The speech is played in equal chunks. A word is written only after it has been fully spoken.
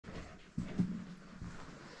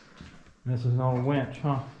This is an old winch,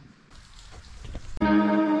 huh?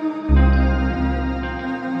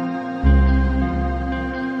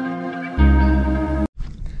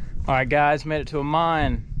 Alright guys, made it to a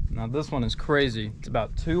mine. Now this one is crazy. It's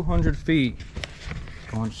about 200 feet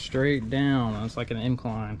going straight down. It's like an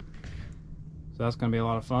incline. So that's gonna be a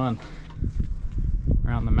lot of fun.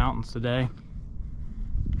 We're out in the mountains today.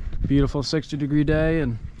 Beautiful 60-degree day,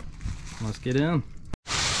 and let's get in.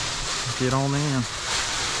 Let's get on in.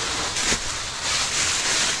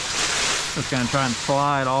 Just gonna try and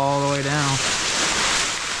slide all the way down.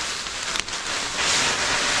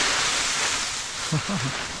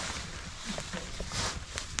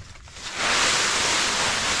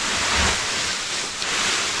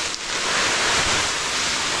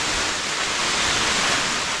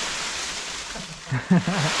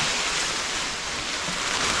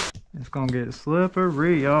 It's gonna get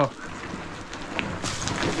slippery, y'all.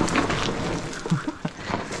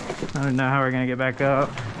 I don't know how we're gonna get back up.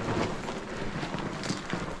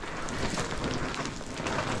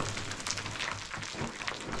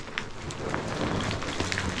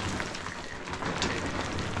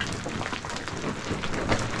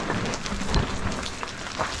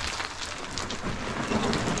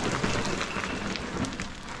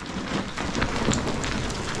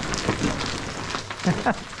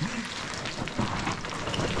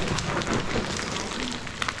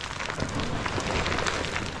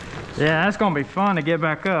 Yeah, that's gonna be fun to get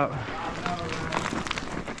back up.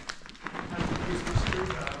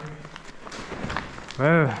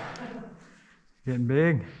 Whoa, getting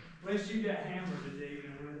big. At least you got hammer to dig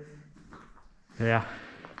in with. Yeah.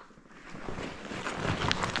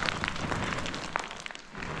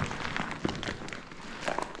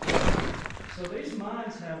 So these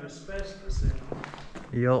mines have asbestos in them.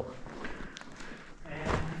 Yep. And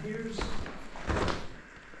here's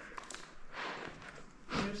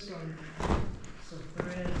some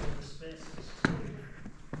threads of asbestos too.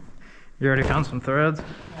 You already found some threads?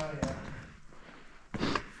 Oh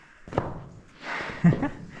yeah.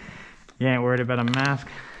 You ain't worried about a mask?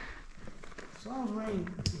 As long as we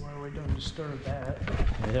don't disturb that.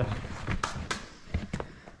 Yeah.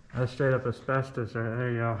 That's straight up asbestos right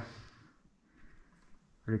there, y'all.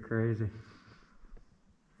 Pretty crazy.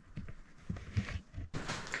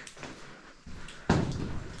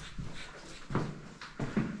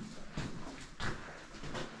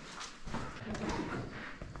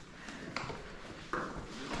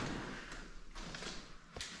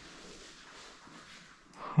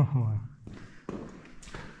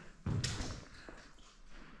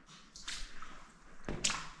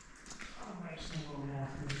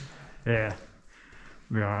 Yeah,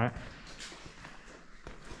 be alright.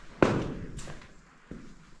 There's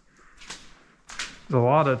a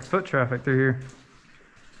lot of foot traffic through here.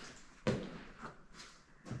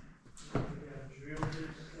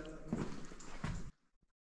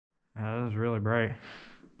 Yeah, this is really bright.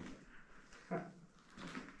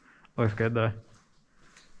 Looks good though.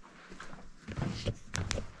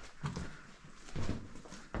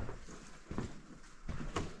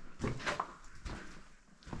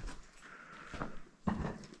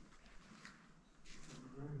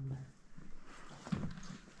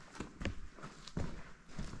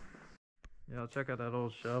 Yeah, check out that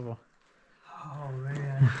old shovel. Oh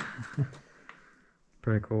man.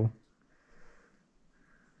 Pretty cool.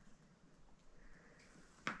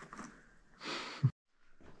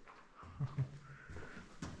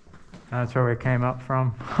 That's where we came up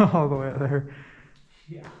from, all the way up there.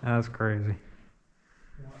 Yeah. That's crazy.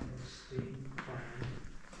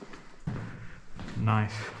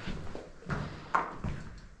 Nice.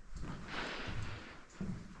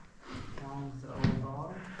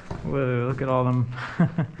 Whoa, look at all them.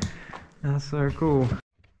 That's so cool.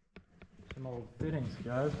 Some old fittings,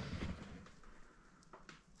 guys.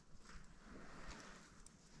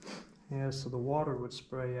 Yeah, so the water would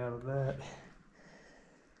spray out of that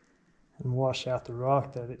and wash out the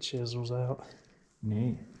rock that it chisels out.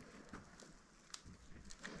 Neat.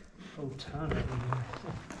 Whole ton of it.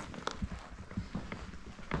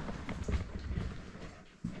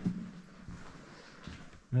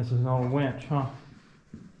 This is an old winch, huh?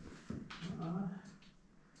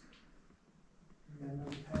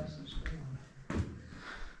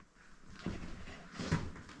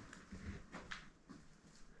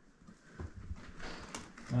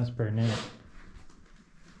 That's pretty neat.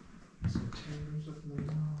 Some timbers up in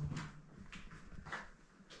the wall.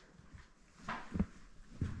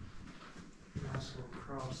 Nice little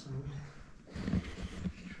crossing.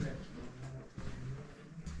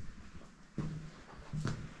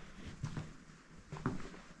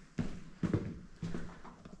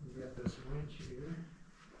 We got this winch here.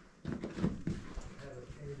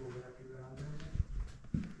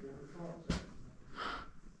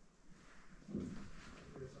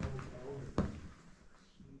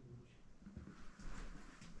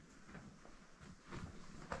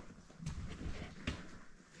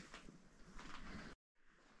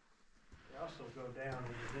 go down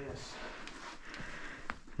into this.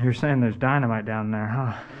 You're saying there's dynamite down there,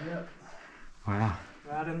 huh? Yep. Wow.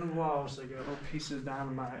 Right in the walls, they got little pieces of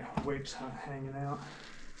dynamite wicks hanging out.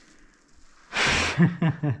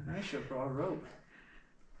 I should have brought a rope.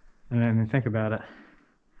 I didn't even think about it.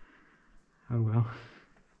 Oh well.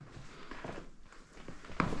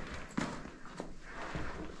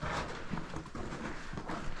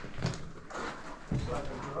 Looks like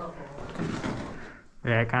a drop off.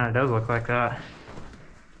 Yeah, it kind of does look like that.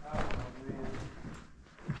 Oh man.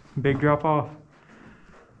 Big drop off.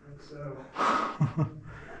 I think so. Oh,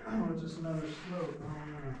 just another slope. I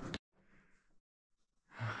don't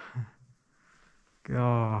know.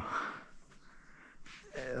 God.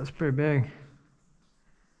 Yeah, that's pretty big.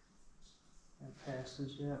 Can't pass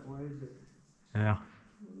this that way, but Yeah.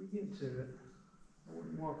 when we get to it, I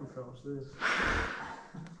wouldn't walk across this.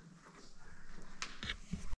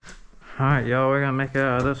 Alright, y'all, we're gonna make it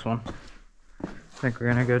out of this one. I think we're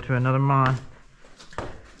gonna go to another mine.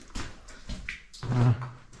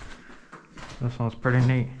 This one's pretty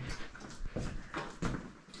neat.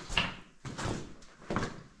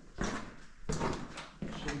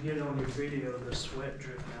 Should get on your video the sweat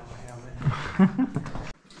dripping out my helmet.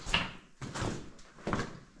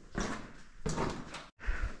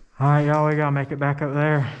 Alright, y'all, we gotta make it back up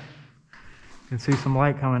there. You can see some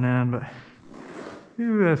light coming in, but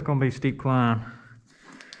ooh, that's gonna be a steep climb.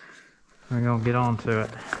 We're gonna get on to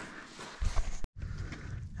it.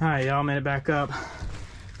 Alright, y'all, made it back up.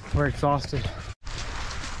 We're exhausted.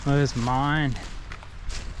 Look at this mine.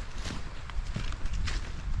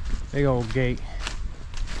 Big old gate.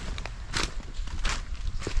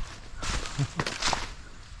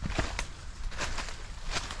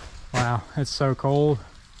 Wow, it's so cold.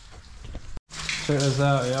 Check this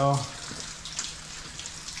out, y'all.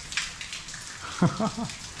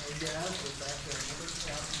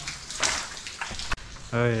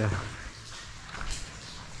 Oh yeah.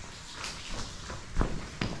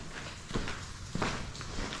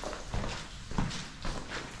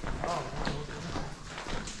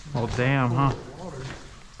 Oh damn, huh?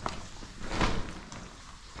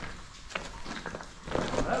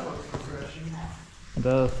 That looks refreshing. It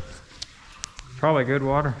does. Probably good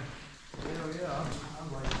water. Hell yeah,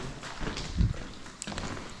 I like it.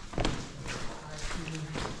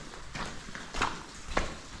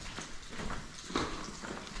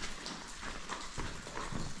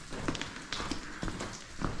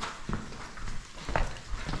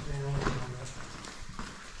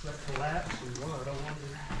 That collapse or what? I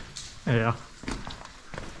wonder. Yeah.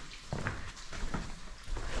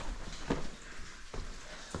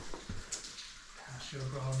 I should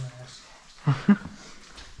have brought a mask.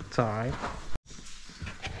 It's alright.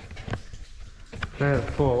 That's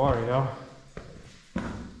full of water, y'all.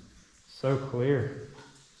 So clear.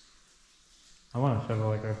 I want to shove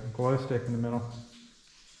like a glow stick in the middle.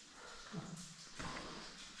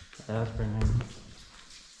 Yeah, that's pretty neat.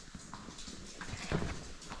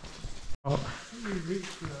 Oh, We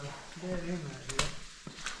reached the dead end right here.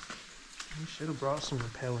 We should have brought some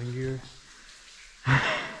rappelling gear.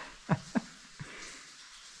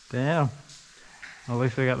 damn. At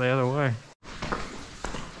least we got the other way.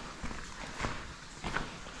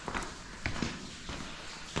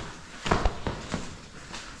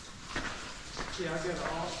 See, I got an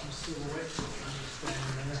awesome silhouette picture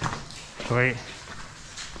standing there. Sweet.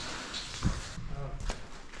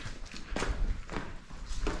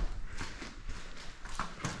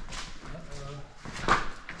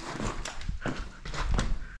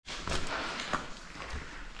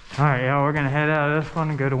 Alright, y'all, we're gonna head out of this one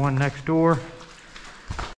and go to one next door.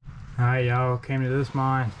 Alright, y'all, came to this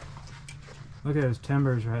mine. Look at those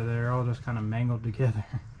timbers right there, all just kind of mangled together.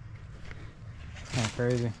 Kind of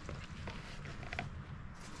crazy.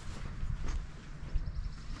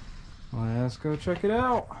 Let's go check it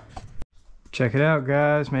out. Check it out,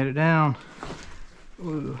 guys. Made it down.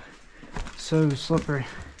 Ooh, so slippery.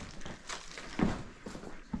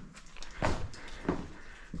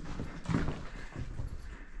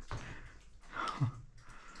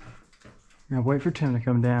 I'm gonna wait for Tim to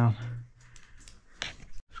come down.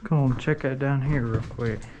 Let's go and check that down here real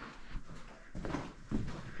quick.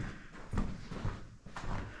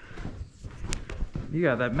 You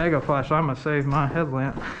got that mega flash. I'm gonna save my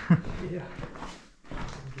headlamp. Yeah.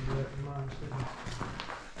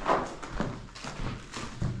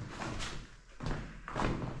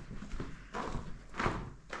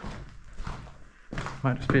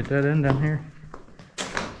 Might just be a dead end down here.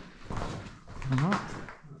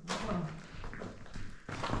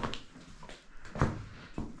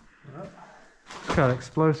 It's got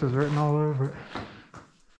explosives written all over it.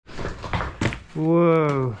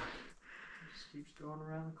 Whoa.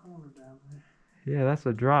 Yeah, that's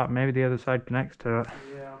a drop. Maybe the other side connects to it.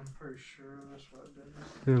 Yeah, I'm pretty sure that's what it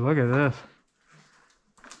does. Dude, look at this.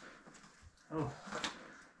 Oh,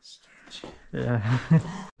 strange. Yeah.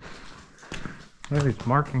 Look at these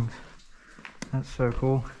markings. That's so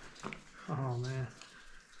cool. Oh man.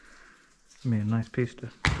 It's gonna be a nice piece to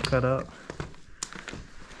cut up.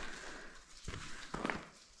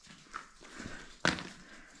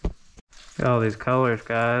 Look at all these colors,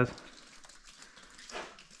 guys.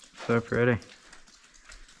 So pretty.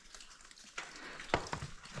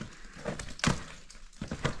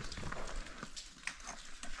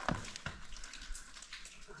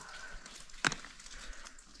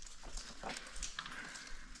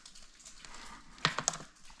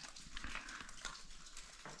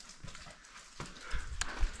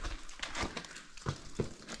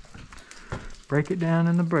 Break it down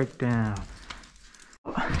in the breakdown.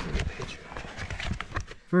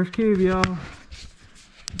 First cube, y'all.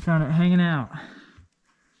 Found it hanging out.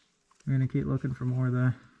 We're gonna keep looking for more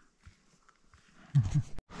though.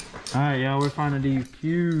 Alright, y'all, we're finding these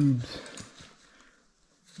cubes.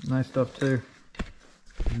 Nice stuff too.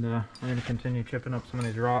 And we're gonna continue chipping up some of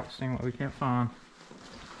these rocks, seeing what we can't find.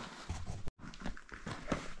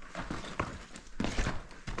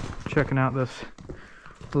 Checking out this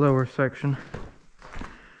lower section.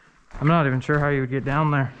 I'm not even sure how you would get down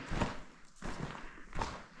there.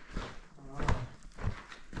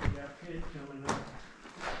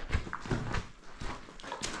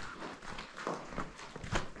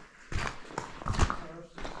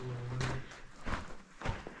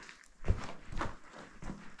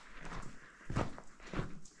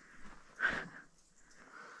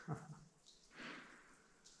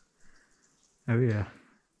 Oh yeah,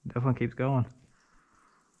 definitely keeps going.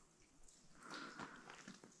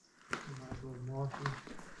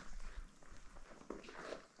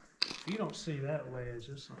 If you don't see that wedge,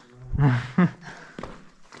 there's something wrong.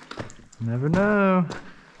 Never know.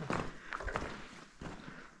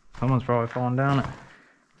 Someone's probably falling down it.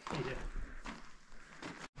 Yeah.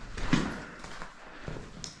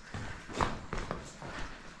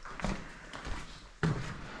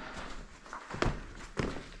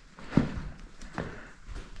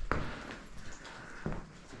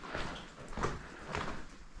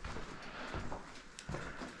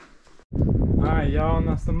 Alright, y'all, and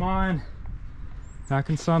that's the mine. Back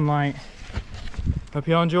in sunlight. Hope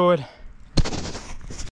y'all enjoyed.